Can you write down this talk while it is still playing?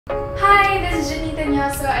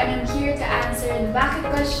Teñoso and I'm here to answer the Bakit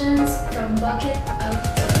questions from Bakit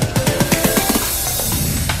Bucket.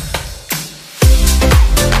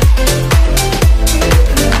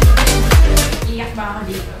 Iyak ba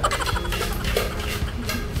ako dito?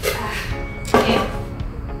 Okay.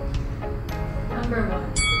 Number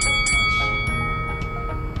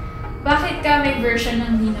 1. Bakit ka may version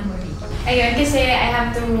ng Di Na Muli? Ayun, kasi I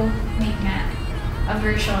have to make nga a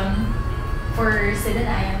version for Sid and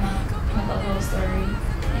I, mag-love story.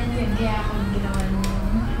 And yun, kaya ako ginawa ng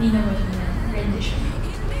Di Na Muli na rendition.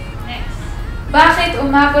 Next. Bakit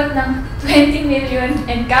umabot ng 20 million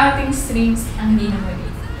and counting streams ang Di Na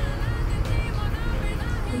Muli?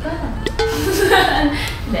 Diba?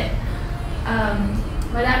 Hindi.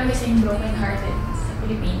 Marami kasing broken hearted sa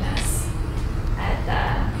Pilipinas. At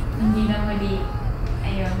hindi na muli,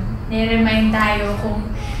 ayun, nire-remind tayo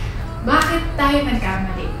kung bakit tayo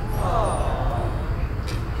nagkamali.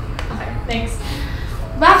 Okay, thanks.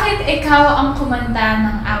 Bakit ikaw ang kumanta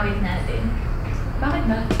ng awit natin? Bakit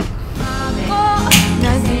ba?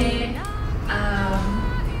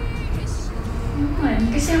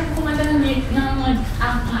 Kasi ako kumanta ng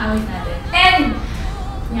awit natin. And,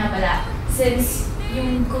 nga pala, since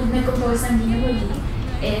yung nag-compose ng Di Na Muli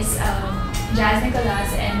is Jazz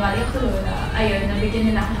Nicolas and Wally Octolola, ayun, nabigyan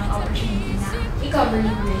nila ako ng opportunity na i-cover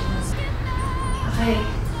yung originals. Okay.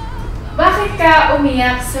 Bakit ka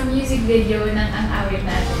umiyak sa music video ng ang awit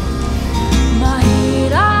natin?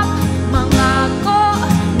 Mahirap mangako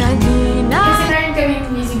na di na. Kasi meron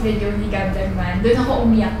kaming music video ni Gab Dagman. Doon ako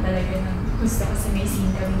umiyak talaga ng gusto kasi may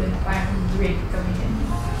scene kami doon na parang break kami din.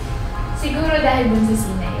 Siguro dahil dun sa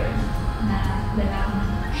scene na yun, na dala ko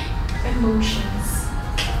ng emotions.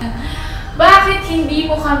 Bakit hindi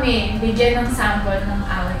mo kami bigyan ng sample ng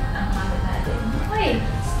awit natin? Okay,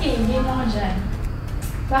 sige, bigyan mo ko dyan.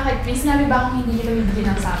 Bakit? May sinabi ba akong hindi kita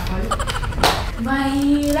bibigyan ng sample?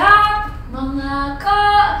 Mahirap mangako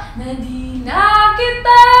na di na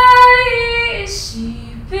kita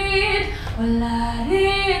iisipin. Wala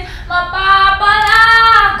rin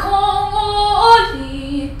mapapangakong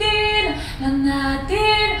uulitin lang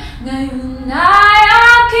natin. Ngayon ay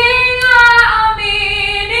aking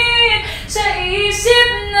aaminin. Sa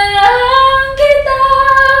isip na lang kita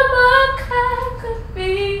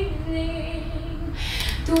makakapiling.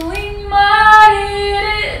 Tuwing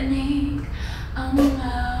maririnig ang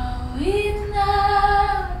awit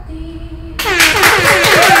natin.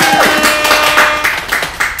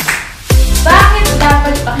 Bakit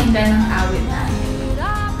dapat pakinggan ng awit natin?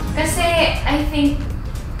 Kasi I think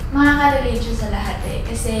makaka-relate siya sa lahat eh.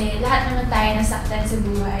 Kasi lahat naman tayo nasaktan sa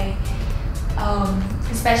buhay.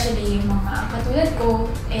 Especially yung mga katulad ko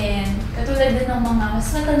and katulad din ng mga mas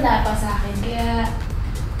matanda pa sa akin. Kaya,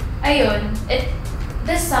 ayun,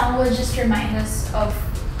 this song will just remind us of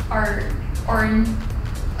our own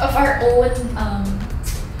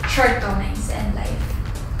shortcomings in life.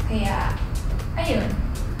 Kaya, ayun,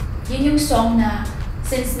 yun yung song na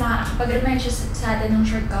since makakapag-remind siya sa atin ng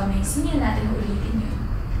shortcomings, hindi natin ulitin yun.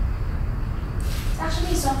 It's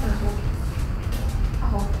actually a song for hope.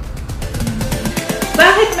 Ako.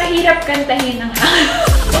 Bakit mahirap kantahin ang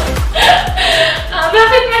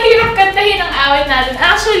bakit mahirap kantahin ang awit natin?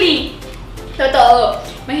 Actually, totoo,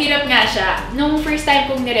 mahirap nga siya. Nung first time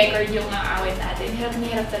kong ni-record yung awit natin, hirap na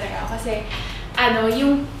hirap talaga ako kasi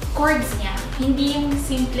yung chords niya, hindi yung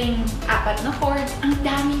simpleng 4 na chords, ang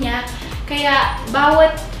dami niya. Kaya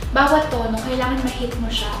bawat tono, kailangan ma-hit mo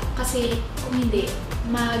siya kasi kung hindi,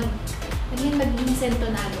 maging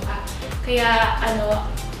sentonado ka. Kaya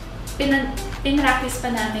pinractice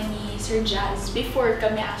pa namin ni Sir Jazz before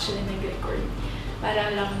kami actually nag-record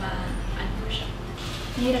para lang siya.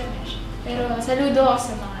 Mahirap na siya. Pero saludo ako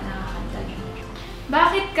sa mga nakakanta niyo.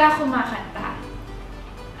 Bakit ka kumakanta?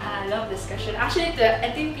 I love this question. Actually,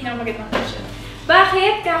 ito yung pinakamagandang question.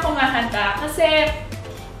 Bakit ka kumakanta? Kasi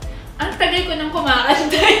ang tagal ko nang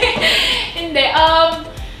kumakanta. Hindi.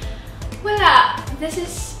 Wala. This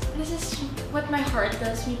is what my heart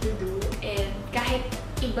tells me to do. And kahit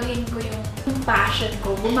ibahin ko yung passion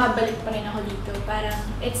ko, bumabalik pa rin ako dito. Parang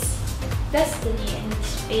it's destiny and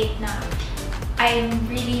it's fate na I'm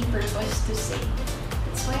really purposed to sing.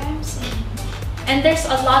 That's why I'm singing. And there's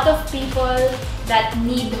a lot of people that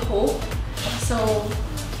need hope. So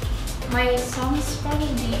my songs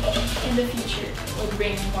probably in the future will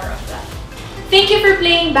bring more of that. Thank you for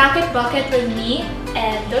playing Bakit Bucket with me.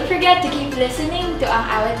 And don't forget to keep listening to ang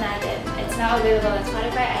awit natin. It's now available on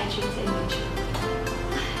Spotify, iTunes,